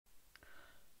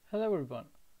Hello everyone,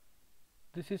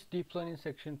 this is Deep Learning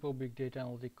section for Big Data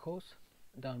Analytics course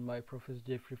done by Professor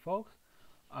Jeffrey Fox.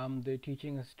 I'm the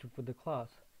teaching assistant for the class.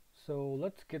 So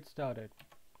let's get started.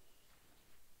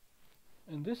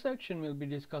 In this section we'll be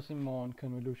discussing more on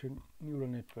convolutional neural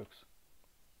networks.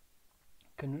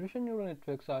 Convolutional neural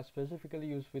networks are specifically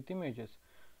used with images.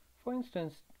 For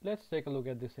instance, let's take a look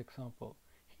at this example.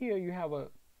 Here you have a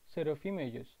set of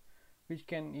images which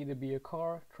can either be a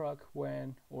car, truck,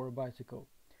 van or a bicycle.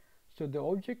 So the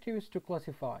objective is to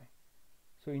classify.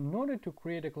 So in order to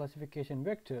create a classification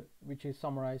vector, which is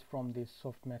summarized from this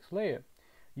softmax layer,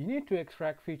 you need to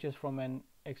extract features from an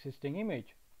existing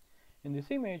image. In this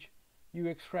image, you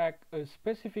extract a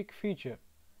specific feature,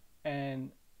 and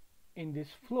in this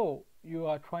flow, you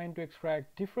are trying to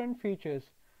extract different features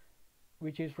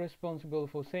which is responsible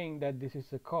for saying that this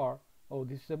is a car or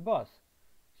this is a bus.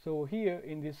 So here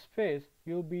in this phase,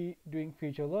 you'll be doing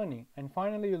feature learning, and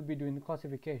finally you'll be doing the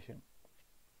classification.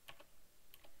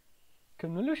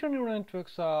 Convolutional neural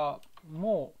networks are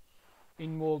more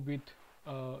involved with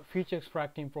feature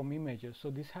extracting from images. So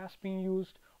this has been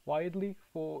used widely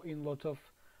in lots of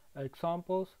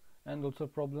examples and lots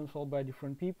of problems solved by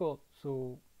different people.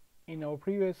 So in our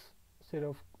previous set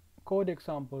of code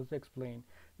examples explained,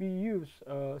 we use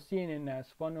CNN as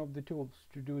one of the tools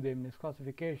to do the image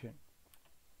classification.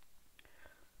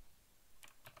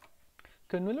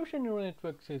 Convolutional neural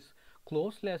networks is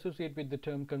closely associated with the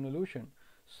term convolution.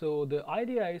 So the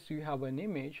idea is you have an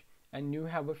image and you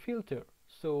have a filter.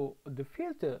 So the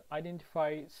filter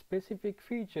identifies specific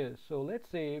features. So let's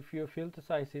say if your filter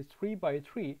size is 3 by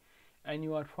 3 and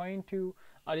you are trying to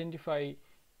identify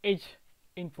edge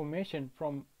information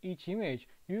from each image,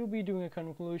 you will be doing a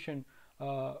convolution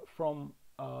from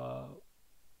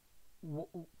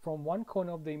one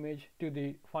corner of the image to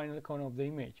the final corner of the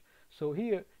image. So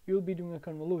here you'll be doing a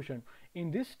convolution.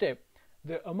 In this step,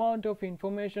 the amount of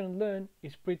information learned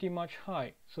is pretty much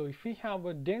high. So if we have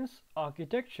a dense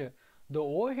architecture, the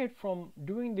overhead from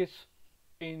doing this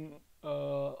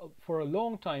for a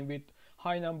long time with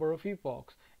high number of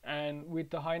epochs and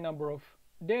with a high number of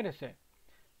data set,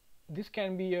 this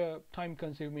can be a time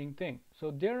consuming thing.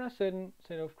 So there are certain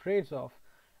set of trades-off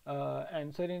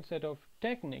and certain set of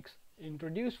techniques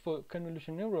introduced for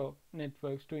convolutional neural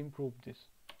networks to improve this.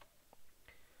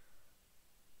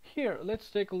 Here let's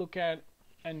take a look at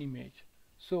an image.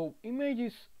 So image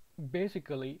is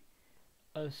basically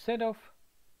a set of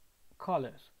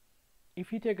colors.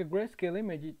 If you take a grayscale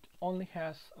image, it only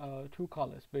has two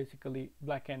colors, basically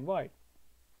black and white.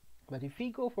 But if we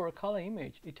go for a color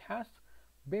image, it has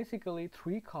basically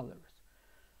three colors.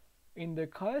 In the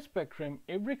color spectrum,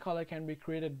 every color can be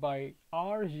created by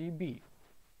RGB,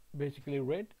 basically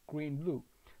red, green, blue.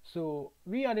 So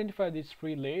we identify these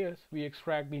three layers, we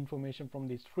extract the information from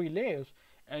these three layers,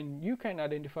 and you can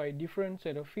identify different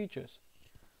set of features.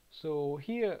 So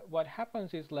here what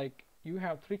happens is, like, you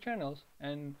have three channels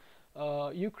and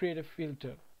you create a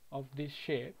filter of this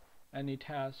shape, and it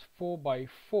has 4 by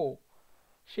 4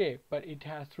 shape, but it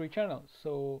has three channels.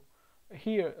 So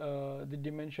here the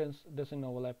dimensions doesn't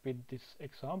overlap with this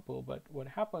example, but what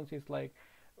happens is, like,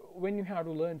 when you have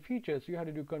to learn features, you have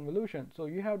to do convolution. So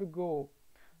you have to go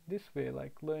this way,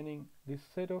 like learning this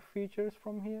set of features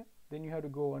from here, then you have to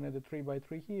go another 3 by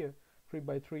 3 here, 3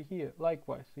 by 3 here.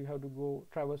 Likewise, you have to go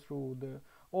traverse through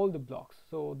all the blocks.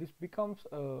 So this becomes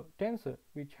a tensor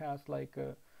which has like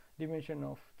a dimension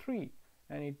of 3,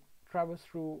 and it traverses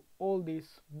through all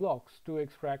these blocks to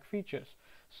extract features.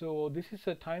 So this is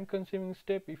a time consuming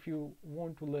step if you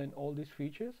want to learn all these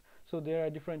features. So there are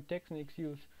different techniques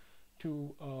used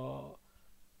to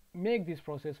make this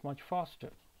process much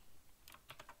faster.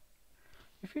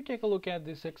 If you take a look at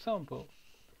this example,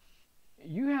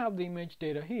 you have the image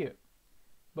data here,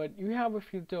 but you have a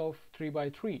filter of 3 by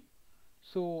 3.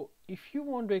 So if you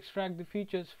want to extract the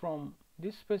features from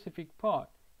this specific part,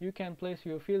 you can place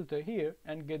your filter here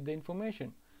and get the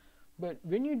information. But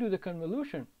when you do the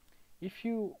convolution, if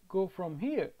you go from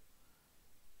here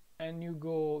and you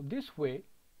go this way,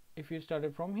 if you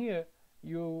started from here,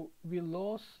 you will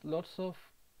lose lots of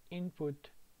input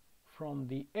from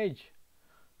the edge.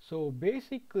 So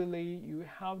basically you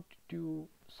have to do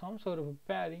some sort of a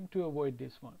padding to avoid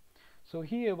this one. So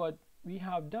here what we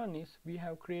have done is we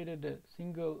have created a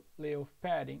single layer of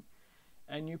padding,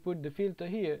 and you put the filter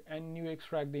here and you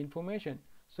extract the information.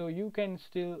 So you can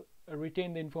still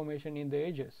retain the information in the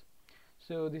edges.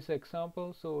 So this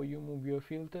example, so you move your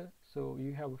filter, so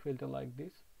you have a filter like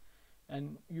this,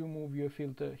 and you move your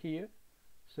filter here.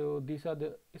 So these are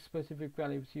the specific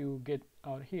values you get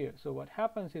out here. So what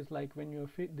happens is, like, when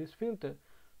this filter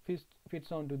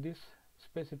fits onto this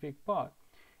specific part,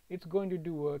 it's going to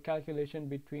do a calculation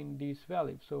between these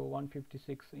values. So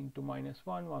 156 into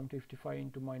 -1, 155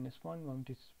 into -1,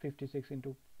 156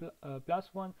 into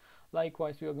 +1.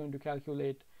 Likewise, we are going to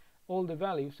calculate all the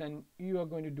values, and you are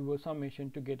going to do a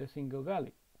summation to get a single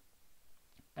value,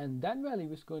 and that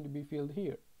value is going to be filled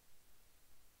here.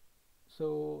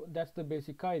 So that's the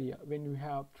basic idea. When you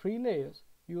have 3 layers,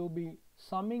 you will be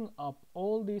summing up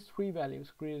all these 3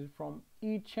 values created from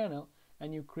each channel,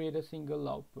 and you create a single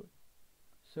output.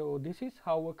 So this is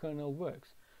how a kernel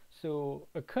works. So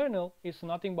a kernel is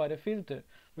nothing but a filter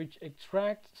which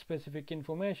extracts specific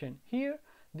information. Here,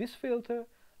 this filter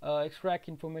extracts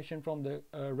information from the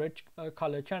red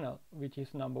color channel, which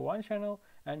is number 1 channel,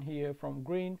 and here from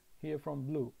green, here from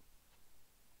blue.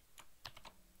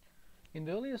 In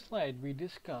the earlier slide, we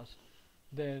discussed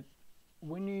that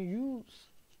when you use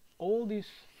all these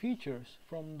features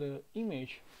from the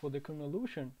image for the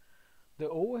convolution, the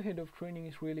overhead of training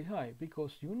is really high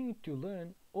because you need to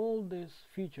learn all these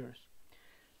features.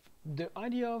 The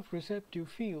idea of receptive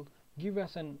field gives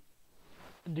us a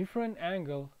different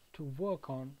angle to work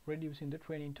on, reducing the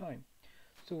training time.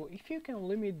 So if you can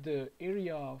limit the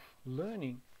area of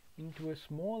learning into a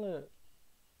smaller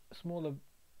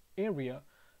area,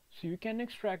 so you can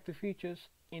extract the features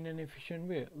in an efficient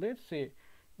way. Let's say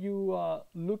you are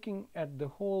looking at the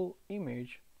whole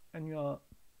image and you are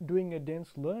doing a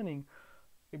dense learning,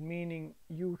 meaning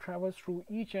you traverse through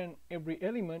each and every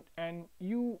element and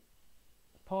you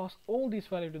pass all these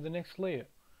values to the next layer.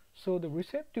 So the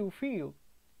receptive field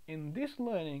in this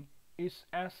learning is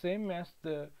as same as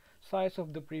the size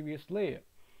of the previous layer.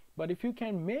 But if you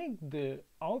can make the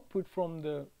output from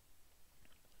the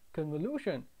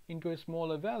convolution into a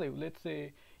smaller value, let's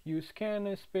say you scan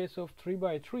a space of 3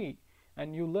 by 3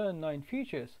 and you learn 9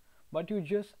 features, but you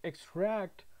just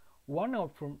extract one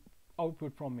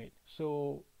output from it.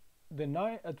 So the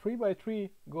 3 by 3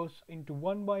 goes into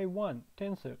 1 by 1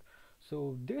 tensor.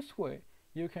 So this way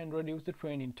you can reduce the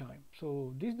training time.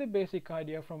 So this is the basic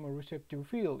idea from a receptive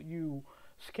field. You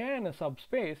scan a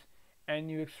subspace and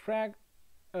you extract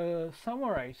a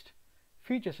summarized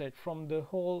feature set from the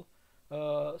whole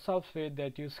subspace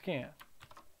that you scan.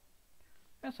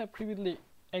 As I previously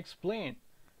explained,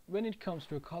 when it comes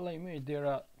to a color image, there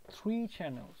are 3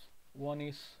 channels. One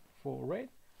is for red,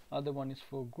 other one is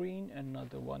for green, and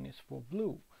another one is for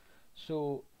blue.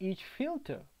 So each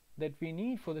filter that we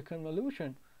need for the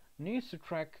convolution needs to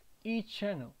track each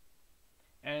channel,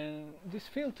 and this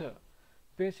filter,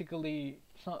 basically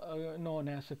known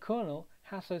as a kernel,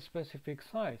 has a specific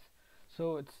size.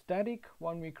 So it's static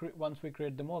once we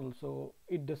create the model, so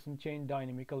it doesn't change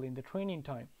dynamically in the training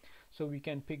time. So we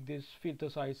can pick this filter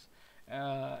size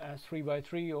as 3 by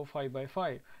 3 or 5 by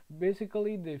 5.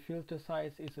 Basically the filter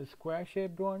size is a square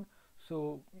shaped one,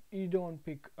 so you don't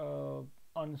pick a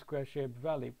unsquare shaped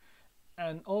value.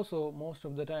 And also most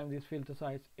of the time this filter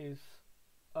size is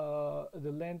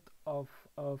the length of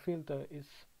a filter is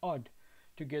odd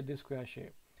to get the square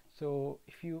shape. So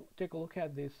if you take a look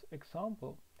at this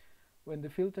example, when the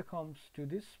filter comes to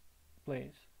this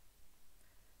place,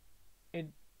 it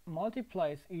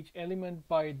multiplies each element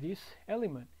by this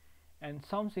element and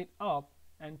sums it up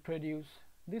and produce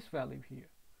this value here.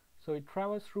 So it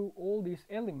travels through all these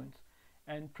elements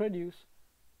and produce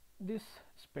this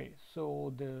space.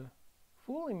 So the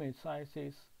full image size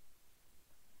is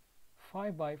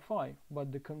 5 by 5,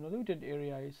 but the convoluted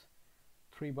area is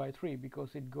 3 by 3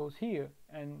 because it goes here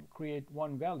and create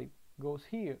one value, goes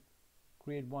here,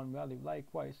 create one value,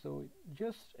 likewise. So it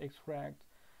just extracts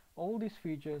all these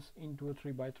features into a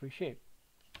 3 by 3 shape.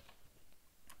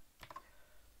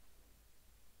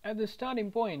 At the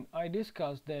starting point, I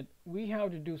discussed that we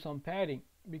have to do some padding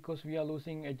because we are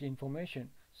losing edge information.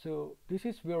 So this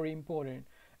is very important.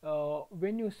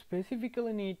 When you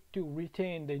specifically need to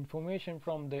retain the information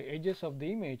from the edges of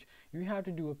the image, you have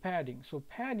to do a padding. So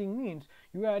padding means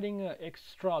you're adding an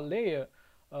extra layer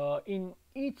in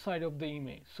each side of the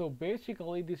image. So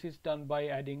basically this is done by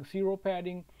adding zero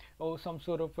padding or some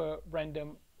sort of a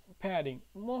random padding.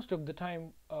 Most of the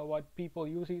time what people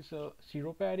use is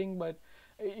zero padding, but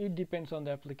it depends on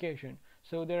the application.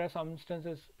 So there are some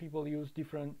instances people use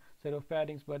different set of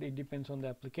paddings, but it depends on the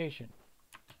application.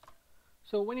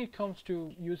 So when it comes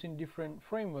to using different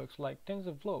frameworks like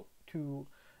TensorFlow to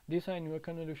design your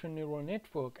convolutional neural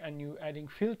network, and you adding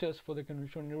filters for the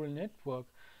convolutional neural network,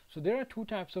 so there are 2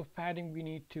 types of padding we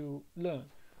need to learn.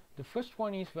 The first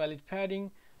one is valid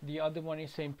padding, the other one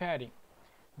is same padding.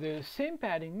 The same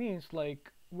padding means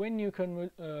like when you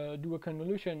do a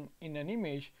convolution in an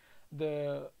image,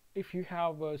 if you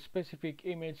have a specific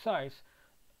image size,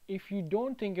 if you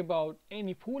don't think about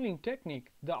any pooling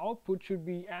technique, the output should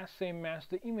be as same as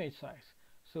the image size.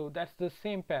 So that's the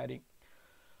same padding.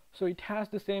 So it has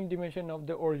the same dimension of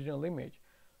the original image.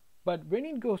 But when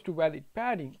it goes to valid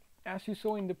padding, as you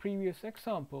saw in the previous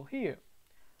example here,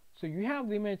 so you have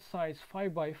the image size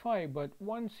 5 by 5, but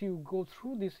once you go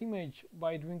through this image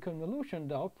by doing convolution,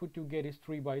 the output you get is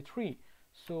 3 by 3.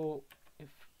 So if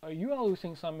you are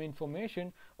losing some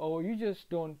information, or you just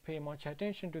don't pay much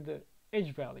attention to the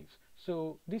edge values,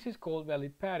 so this is called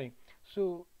valid padding.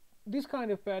 So this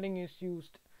kind of padding is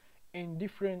used in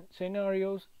different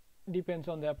scenarios, depends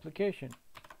on the application.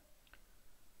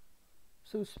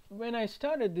 So when I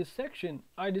started this section,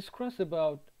 I discussed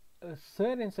about a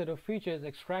certain set of features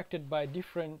extracted by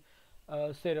different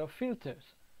set of filters.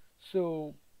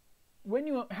 So when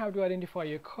you have to identify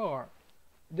a car,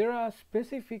 there are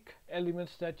specific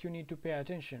elements that you need to pay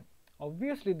attention.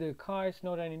 Obviously, the car is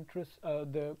not an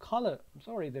the color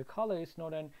is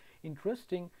not an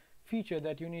interesting feature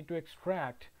that you need to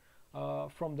extract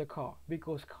from the car,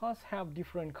 because cars have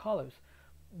different colors.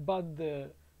 But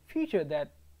the feature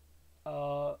that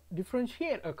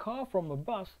differentiate a car from a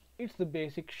bus, it's the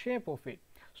basic shape of it.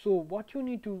 So what you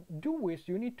need to do is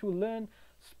you need to learn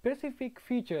specific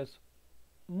features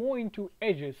more into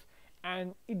edges,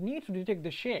 and it needs to detect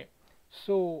the shape.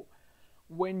 So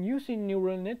when using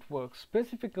neural networks,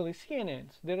 specifically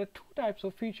CNNs, there are two types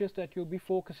of features that you'll be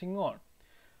focusing on.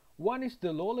 One is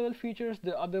the low-level features,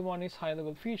 the other one is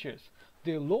high-level features.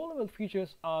 The low-level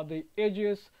features are the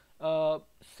edges,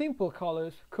 simple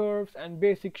colors, curves, and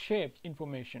basic shape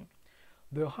information.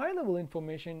 The high-level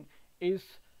information is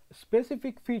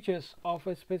specific features of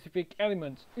a specific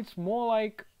elements. It's more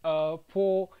like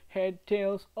paw, head,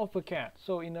 tails of a cat.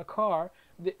 So in a car,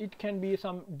 it can be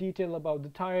some detail about the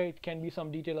tire, it can be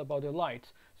some detail about the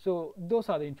lights. So those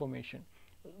are the information.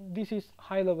 This is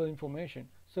high-level information.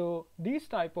 So these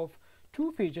type of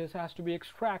two features has to be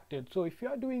extracted. So if you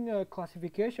are doing a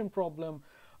classification problem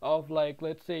of, like,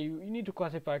 let's say you need to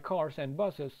classify cars and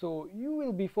buses, so you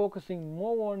will be focusing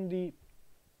more on the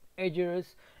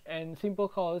edges and simple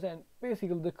colors and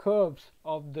basically the curves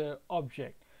of the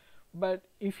object. But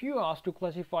if you ask to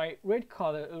classify red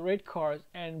cars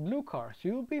and blue cars,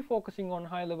 you will be focusing on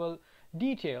high-level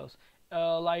details,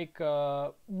 like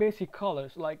basic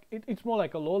colors. Like it's more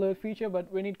like a low-level feature, but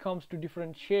when it comes to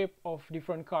different shape of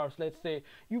different cars, let's say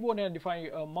you want to identify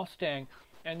a Mustang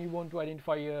and you want to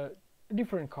identify a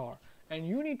different car, and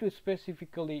you need to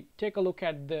specifically take a look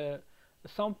at the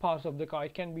some parts of the car.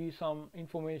 It can be some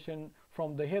information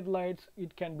from the headlights,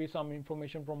 it can be some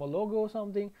information from a logo or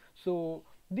something. So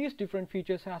these different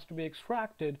features has to be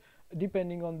extracted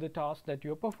depending on the task that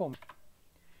you're performing.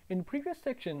 In previous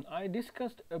section, I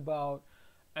discussed about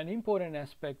an important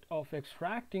aspect of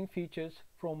extracting features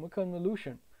from a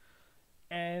convolution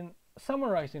and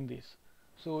summarizing this.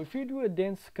 So if you do a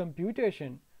dense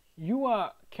computation, you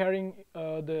are carrying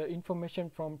the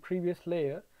information from previous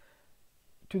layer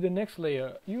to the next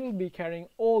layer. You will be carrying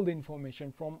all the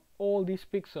information from all these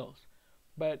pixels.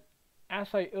 But as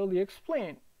I earlier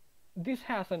explained, this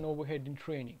has an overhead in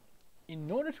training. In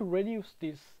order to reduce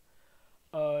this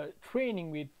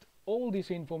training with all this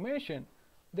information,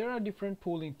 there are different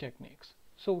pooling techniques.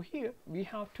 So here we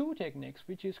have two techniques,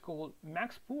 which is called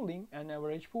max pooling and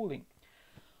average pooling.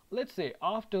 Let's say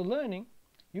after learning,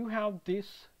 you have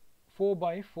this 4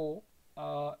 by 4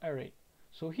 array.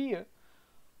 So here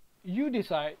you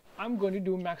decide, I'm going to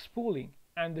do max pooling,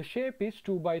 and the shape is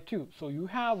 2 by 2. So you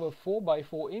have a 4 by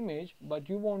 4 image, but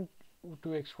you want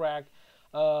to extract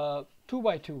 2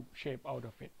 by 2 shape out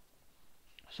of it.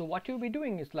 So what you'll be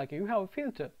doing is, like, you have a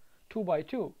filter 2 by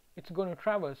 2. It's going to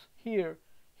traverse here,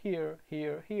 here,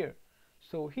 here, here.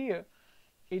 So here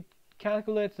it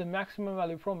calculates the maximum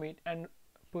value from it and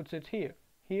puts it here.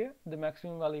 Here the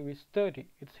maximum value is 30.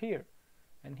 It's here.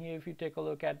 And here if you take a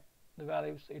look at the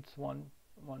values, it's 1,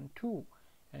 1, 2.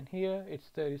 And here it's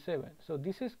 37. So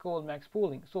this is called max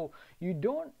pooling. So you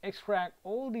don't extract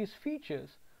all these features,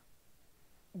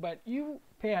 but you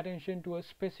pay attention to a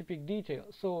specific detail.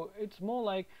 So it's more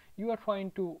like you are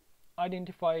trying to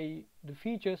identify the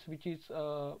features which is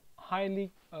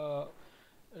highly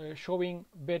showing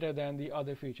better than the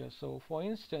other features. So for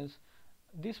instance,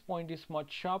 this point is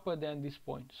much sharper than this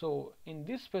point. So in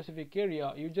this specific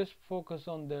area, you just focus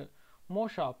on the more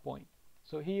sharp point.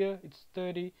 So here it's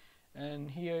 30, and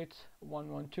here it's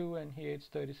 112, and here it's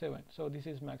 37. So this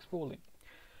is max pooling.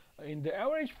 In the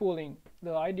average pooling,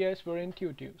 the idea is very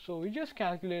intuitive. So we just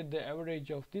calculate the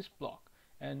average of this block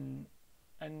and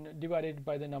divide it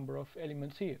by the number of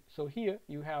elements here. So here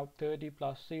you have 30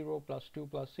 plus 0 plus 2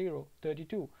 plus 0,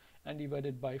 32, and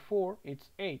divided by 4, it's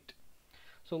 8.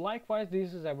 So likewise,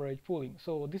 this is average pooling.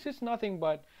 So this is nothing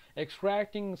but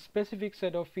extracting specific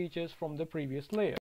set of features from the previous layer.